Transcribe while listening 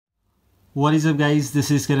What is up guys, this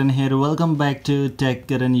is Karan here. Welcome back to Tech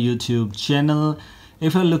Karan YouTube channel.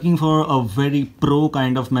 If you're looking for a very pro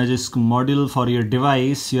kind of Magisk module for your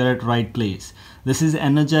device, you're at right place. This is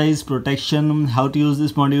Energized protection, how to use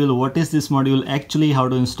this module, what is this module actually, how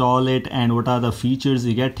to install it, and what are the features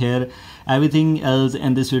you get here. Everything else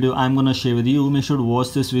in this video I'm gonna share with you. Make sure to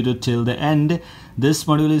watch this video till the end. This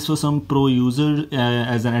module is for some pro user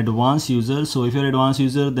as an advanced user. So if you're an advanced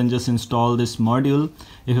user, then just install this module.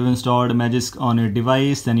 If you've installed Magisk on your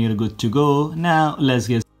device, then you're good to go. Now let's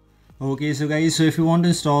get okay, so guys, so if you want to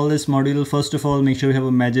install this module, first of all, make sure you have a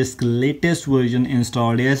Magisk latest version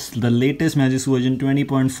installed. Yes, the latest Magisk version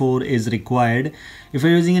 20.4 is required. If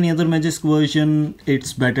you're using any other Magisk version,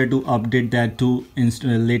 it's better to update that to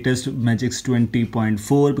latest Magisk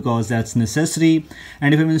 20.4 because that's necessary.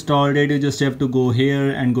 And if you've installed it, you just have to go here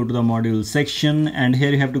and go to the module section, and here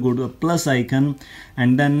you have to go to a plus icon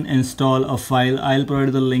and then install a file. I'll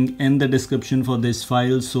provide the link in the description for this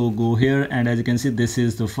file, so go here, and as you can see, this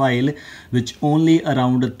is the file which only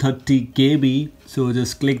around 30 KB. So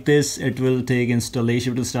just click this, it will take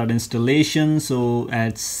installation to start installation. So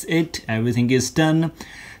that's it, everything is done.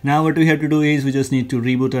 Now what we have to do is we just need to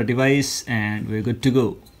reboot our device and we're good to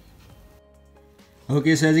go.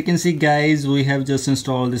 Okay, so as you can see guys, we have just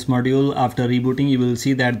installed this module. After rebooting, you will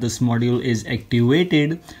see that this module is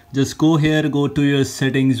activated. Just go here, go to your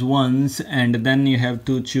settings once, and then you have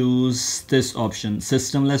to choose this option,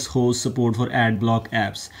 systemless host support for ad block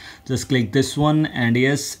apps. Just click this one, and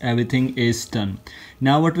yes, everything is done.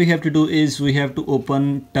 Now what we have to do is we have to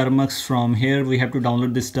open Termux from here. We have to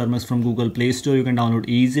download this Termux from Google Play Store. You can download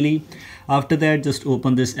easily. After that, just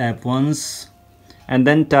open this app once and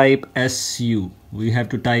then type SU. We have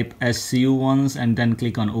to type SU once and then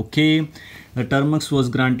click on OK. The Termux was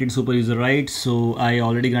granted super user rights, so I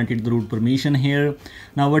already granted the root permission here.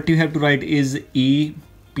 Now what you have to write is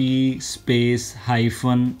EP space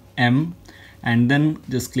 -M, and then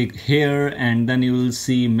just click here, and then you will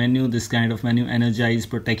see menu, this kind of menu, Energized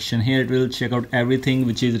protection. Here it will check out everything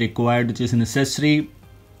which is required, which is necessary.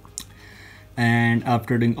 And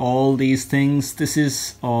after doing all these things, this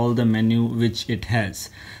is all the menu which it has.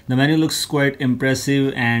 The menu looks quite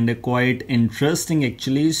impressive and quite interesting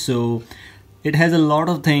actually. So it has a lot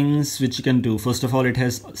of things which you can do. First of all, it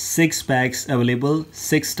has 6 packs available,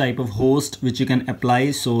 6 type of host which you can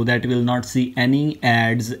apply, so that you will not see any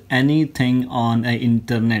ads, anything on the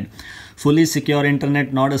internet. Fully secure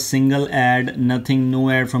internet, not a single ad, nothing,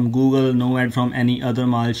 no ad from Google, no ad from any other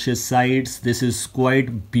malicious sites. This is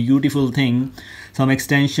quite beautiful thing. Some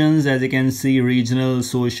extensions, as you can see, regional,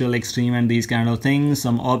 social, extreme, and these kind of things.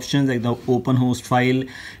 Some options like the open host file.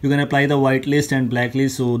 You can apply the whitelist and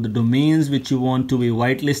blacklist. So the domains which you want to be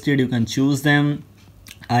whitelisted, you can choose them.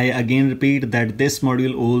 I again repeat that this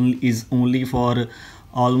module is only for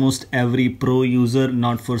almost every pro user,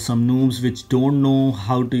 not for some noobs which don't know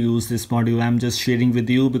how to use this module. I'm just sharing with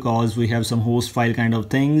you because we have some host file kind of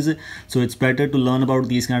things, so it's better to learn about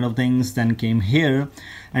these kind of things than came here.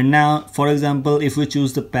 And now, for example, if we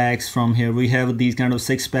choose the packs from here, we have these kind of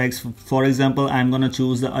 6 packs. For example, I'm gonna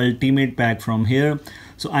choose the ultimate pack from here.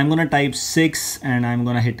 So I'm gonna type 6 and I'm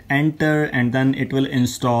gonna hit enter, and then it will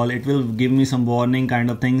install. It will give me some warning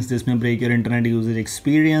kind of things. This may break your internet user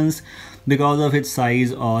experience because of its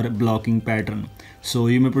size or blocking pattern. So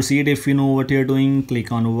you may proceed if you know what you're doing.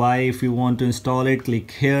 Click on Y. If you want to install it,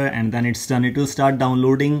 click here, and then it's done. It will start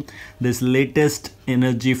downloading this latest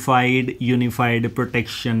Energized unified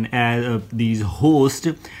protection as these hosts.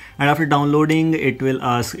 And after downloading, it will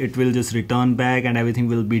just return back and everything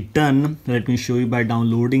will be done. Let me show you by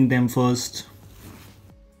downloading them first.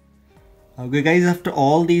 Okay guys, after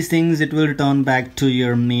all these things, it will return back to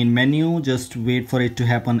your main menu. Just wait for it to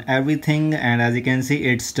happen everything, and as you can see,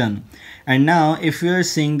 it's done. And now if you are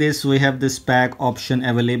seeing this, we have this pack option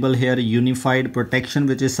available here, unified protection,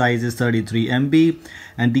 which is size is 33 MB,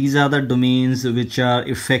 and these are the domains which are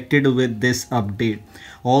affected with this update.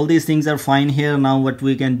 All these things are fine here. Now what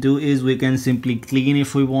we can do is we can simply clean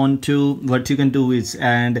if we want to. What you can do is,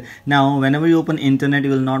 and now whenever you open internet,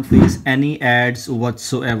 you will not face any ads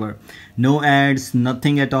whatsoever. No ads,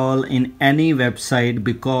 nothing at all in any website,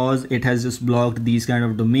 because it has just blocked these kind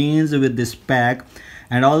of domains with this pack.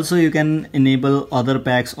 And also you can enable other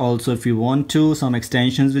packs also if you want to, some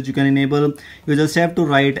extensions which you can enable. You just have to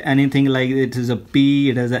write anything like it is a P,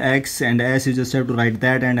 it has a X and S. You just have to write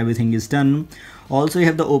that and everything is done. Also you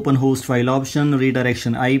have the open host file option,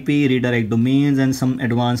 redirection IP, redirect domains, and some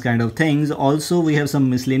advanced kind of things. Also we have some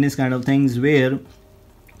miscellaneous kind of things where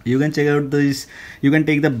You can check out this. You can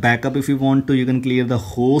take the backup if you want to. You can clear the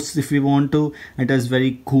hosts if you want to. It has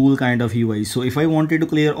very cool kind of UI. So if I wanted to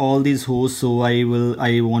clear all these hosts, so I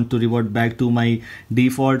want to revert back to my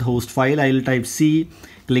default host file. I'll type C,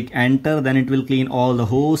 click enter, then it will clean all the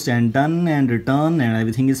hosts and done and return, and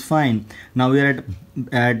everything is fine. Now we are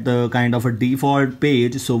at the kind of a default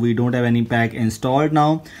page, so we don't have any pack installed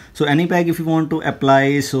now. So any pack if you want to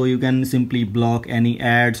apply, so you can simply block any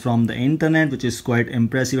ads from the internet, which is quite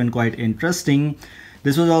impressive and quite interesting.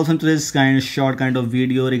 This was also today's short kind of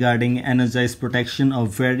video regarding Energized protection, a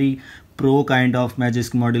very pro kind of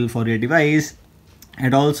Magisk module for your device.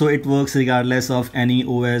 And also it works regardless of any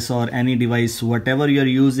OS or any device, whatever you're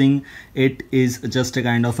using. It is just a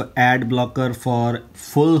kind of ad blocker for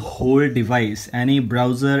full whole device. Any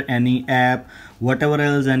browser, any app, whatever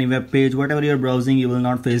else, any web page, whatever you're browsing, you will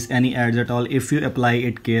not face any ads at all if you apply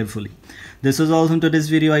it carefully. This was all from today's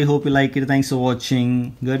video. I hope you like it. Thanks for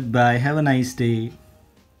watching. Goodbye. Have a nice day.